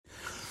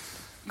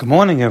Good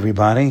morning,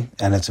 everybody.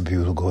 And it's a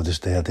beautiful, gorgeous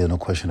day out there. No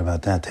question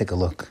about that. Take a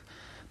look.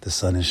 The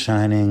sun is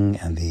shining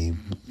and the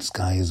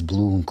sky is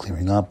blue and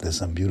clearing up. There's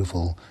some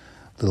beautiful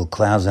little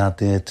clouds out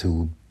there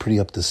to pretty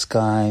up the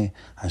sky.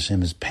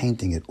 Hashem is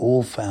painting it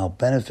all for our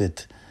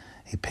benefit.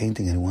 He's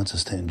painting it. He wants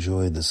us to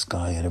enjoy the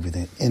sky and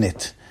everything in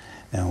it.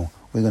 Now,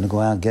 we're going to go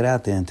out, get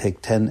out there and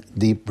take 10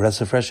 deep breaths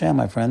of fresh air,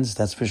 my friends.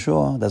 That's for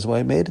sure. That's why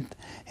he made it.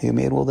 He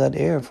made all that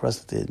air for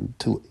us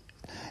to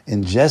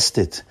ingest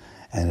it.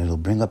 And it'll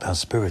bring up our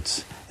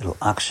spirits. It'll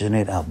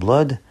oxygenate our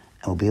blood, and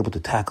we'll be able to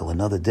tackle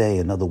another day,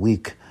 another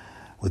week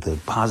with a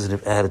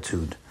positive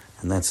attitude.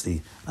 And that's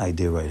the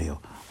idea right here.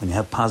 When you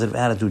have positive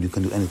attitude, you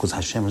can do anything because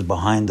Hashem is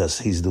behind us.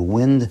 He's the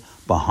wind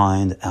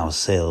behind our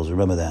sails.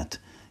 Remember that.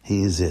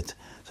 He is it.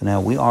 So now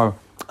we are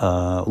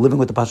living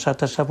with the Parshat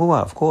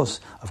HaShavua. Of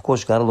course,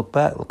 you got to look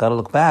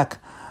back.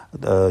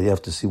 You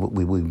have to see what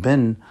we've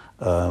been.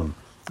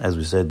 As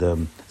we said,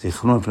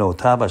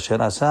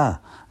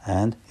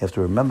 and you have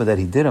to remember that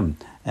He did them,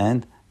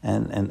 and you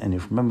have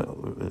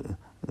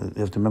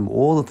to remember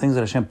all the things that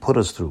Hashem put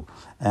us through.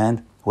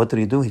 And what did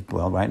He do?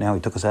 Right now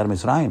He took us out of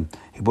Mitzrayim.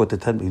 He brought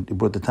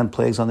the 10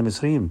 plagues on the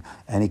Mitzrayim,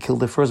 and He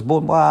killed the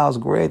firstborn. Wow, it was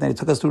great. And He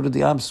took us through the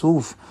Yam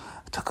Suf.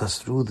 Took us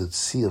through the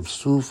Sea of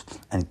Suf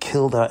and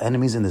killed our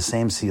enemies in the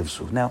same Sea of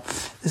Suf. Now,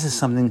 this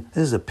is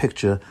a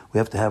picture we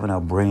have to have in our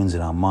brains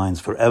and our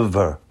minds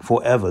forever.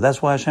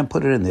 That's why Hashem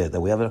put it in there,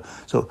 that we have it.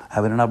 So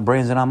have it in our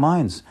brains and our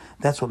minds.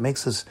 That's what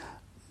makes us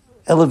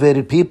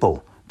elevated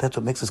people. That's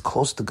what makes us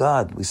close to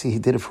God. We see He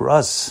did it for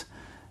us.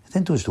 He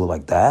didn't do it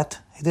like that.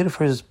 He did it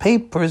for His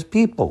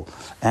people.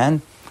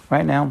 And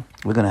right now,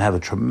 we're going to have a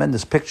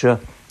tremendous picture,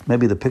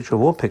 maybe the picture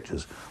of all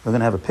pictures. We're going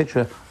to have a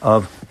picture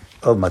of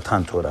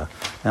Matan Torah.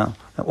 Now,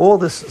 all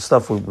this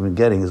stuff we've been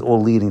getting is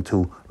all leading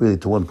to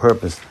one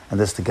purpose, and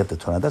that's to get the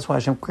Torah. That's why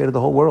Hashem created the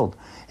whole world.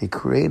 He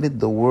created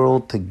the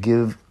world to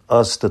give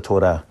us the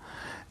Torah.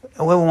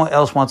 Whoever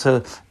else wants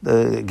to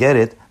get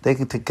it, they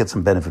can get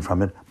some benefit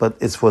from it, but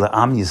it's for the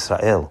Am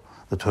Yisrael.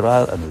 The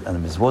Torah and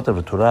the Mitzvot of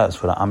the Torah is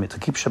for the Am. To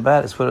keep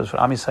Shabbat is for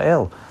Am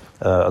Yisrael.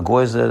 A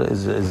goy is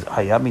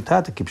Hayab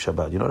Mitah to keep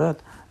Shabbat. You know that?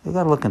 You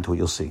got to look into it.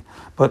 You'll see.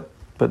 But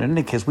in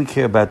any case, we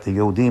care about the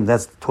Yodim.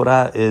 That's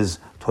Torah is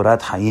Torah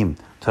Hayim.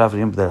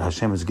 Torah that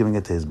Hashem is giving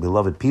it to His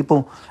beloved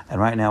people.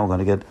 And right now we're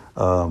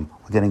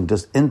getting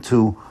just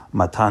into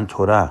Matan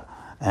Torah.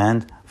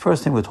 And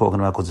first thing we're talking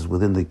about, because it's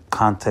within the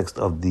context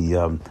of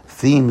the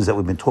themes that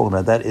we've been talking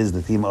about, that is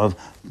the theme of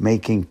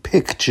making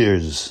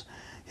pictures.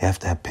 You have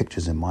to have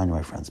pictures in mind,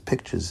 my friends.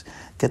 Pictures.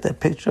 Get that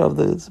picture of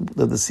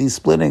the sea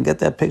splitting. Get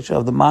that picture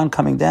of the man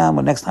coming down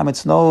when next time it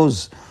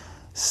snows.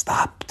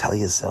 Stop. Tell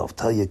your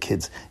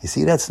kids. You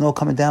see that snow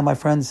coming down, my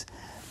friends?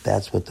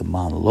 That's what the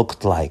man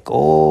looked like.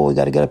 Oh, we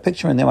got to get a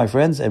picture in there, my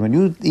friends. And when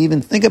you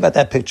even think about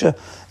that picture,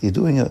 you're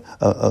doing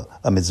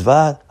a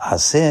mitzvah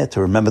haseh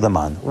to remember the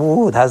man.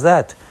 Oh, it has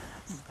that,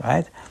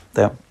 right?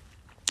 Now,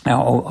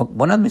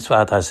 one of the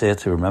mitzvah haseh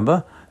to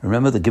remember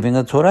the giving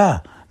of the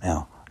Torah.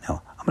 Now,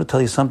 I'm going to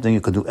tell you something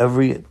you could do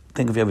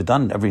think if you ever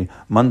done every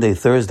Monday,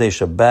 Thursday,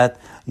 Shabbat,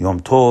 Yom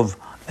Tov,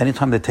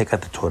 anytime they take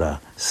out the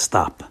Torah,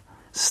 stop.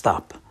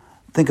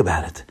 Think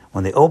about it.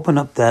 When they open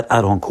up that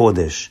Aron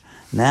Kodesh,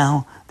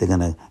 now they're going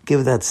to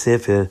give that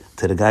sefer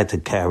to the guy to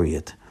carry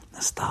it.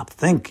 Now stop.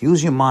 Think.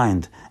 Use your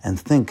mind and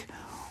think.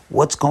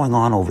 What's going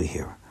on over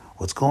here?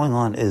 What's going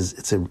on is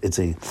it's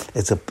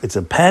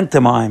a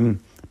pantomime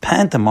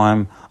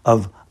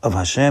of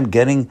Hashem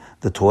getting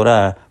the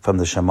Torah from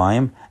the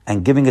Shamayim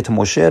and giving it to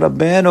Moshe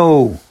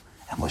Rabbeinu.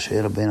 And Moshe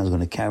Rabbeinu is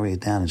going to carry it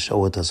down and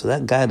show it to us. So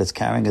that guy that's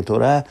carrying the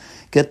Torah,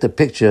 get the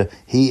picture.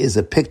 He is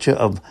a picture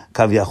of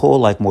Kavyachol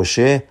like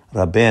Moshe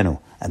Rabbeinu.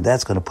 And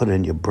that's going to put it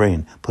in your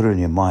brain, put it in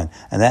your mind.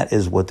 And that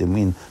is what they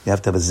mean. You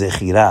have to have a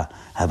zechira,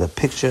 have a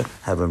picture,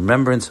 have a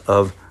remembrance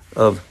of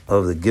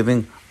the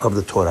giving of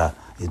the Torah.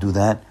 You do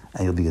that,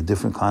 and you'll be a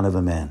different kind of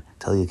a man.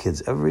 Tell your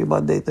kids, every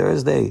Monday,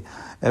 Thursday,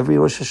 every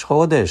Rosh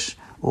Chodesh,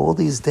 all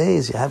these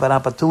days, you have an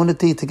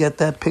opportunity to get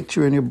that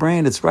picture in your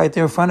brain. It's right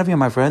there in front of you,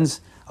 my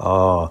friends.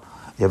 Oh,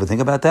 you ever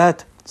think about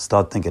that?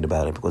 Start thinking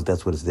about it, because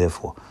that's what it's there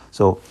for.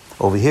 So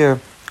over here,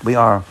 we've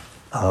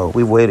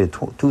waited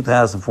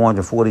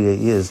 2,448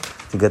 years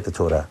to get the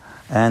Torah.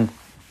 And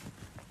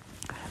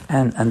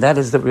that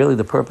is really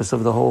the purpose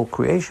of the whole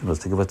creation, was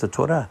to give us the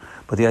Torah.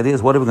 But the idea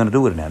is, what are we going to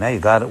do with it now? Now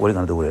you got it, what are you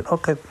going to do with it?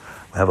 Okay,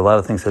 we have a lot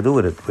of things to do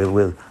with it.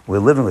 We're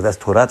living with, that's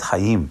Torah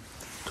Hayim,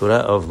 Torah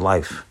of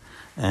life.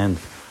 And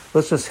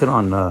let's just hit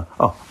on, the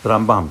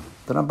Rambam.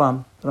 The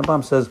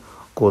Rambam says,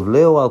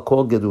 Kodleo al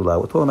kol gedula.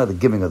 We're talking about the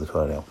giving of the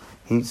Torah now.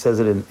 He says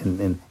it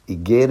in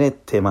Igeret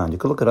Teman. You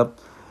can look it up.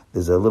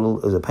 There's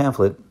a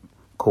pamphlet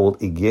called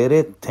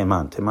Igeret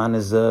Teman. Teman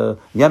is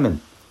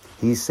Yemen.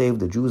 He saved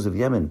the Jews of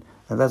Yemen.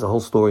 And that's a whole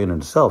story in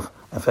itself.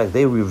 In fact,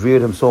 they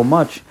revered him so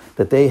much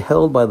that they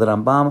held by the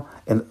Rambam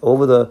and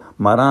over the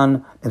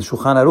Maran and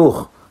Shulchan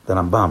Aruch, the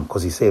Rambam,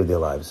 because he saved their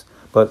lives.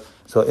 But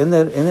so in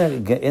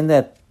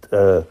that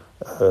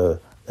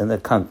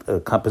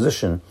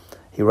composition,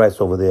 he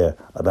writes over there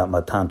about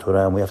Matan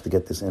Torah, and we have to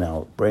get this in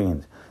our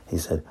brains. He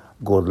said,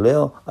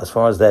 Godleo, as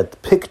far as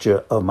that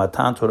picture of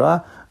Matan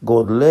Torah,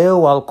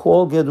 Godleu al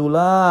kol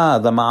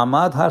gedula, the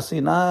Ma'amad Har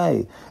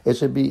Sinai. It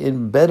should be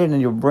embedded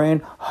in your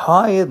brain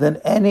higher than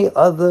any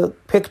other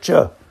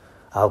picture.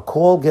 Al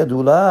kol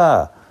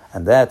gedula.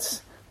 And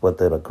that's what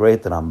the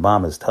great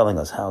Rambam is telling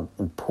us, how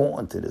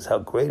important it is, how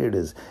great it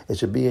is. It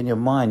should be in your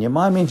mind. Your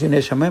mind means your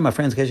neshama, my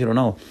friends, in case you don't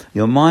know.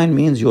 Your mind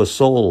means your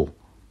soul.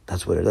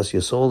 That's what it is.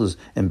 Your soul is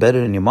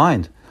embedded in your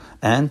mind.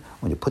 And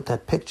when you put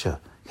that picture,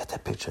 get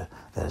that picture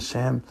that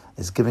Hashem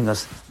is giving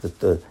us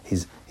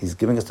He's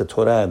giving us the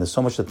Torah, and there's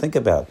so much to think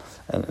about.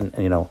 And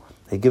you know,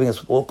 He's giving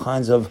us all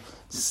kinds of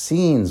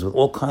scenes, with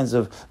all kinds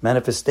of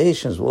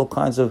manifestations, with all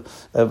kinds of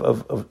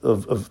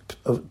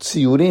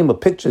tziyurim,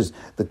 of pictures,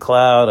 the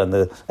cloud and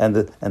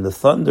the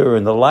thunder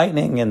and the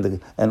lightning and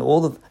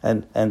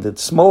the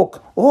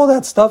smoke, all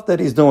that stuff that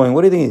He's doing.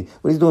 What do you think?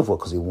 What He's doing for?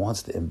 Because He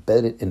wants to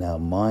embed it in our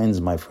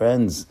minds, my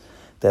friends.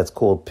 That's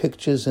called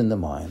pictures in the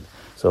mind.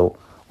 So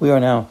we are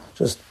now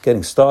just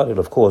getting started,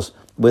 of course,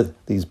 with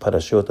these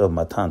parashot of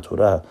Matan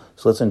Torah.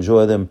 So let's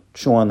enjoy them,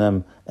 chew on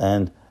them,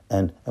 and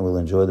we'll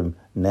enjoy them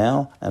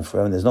now and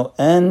forever. There's no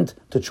end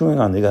to chewing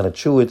on. You got to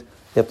chew it.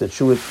 You have to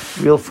chew it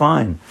real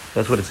fine.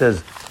 That's what it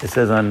says. It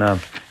says on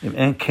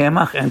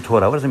kemach and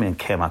Torah. What does it mean,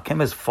 kemach?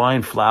 Kemach is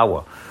fine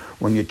flour.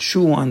 When you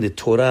chew on the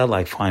Torah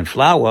like fine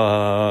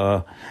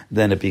flour,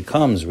 then it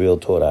becomes real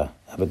Torah.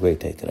 Have a great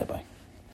day today. Bye.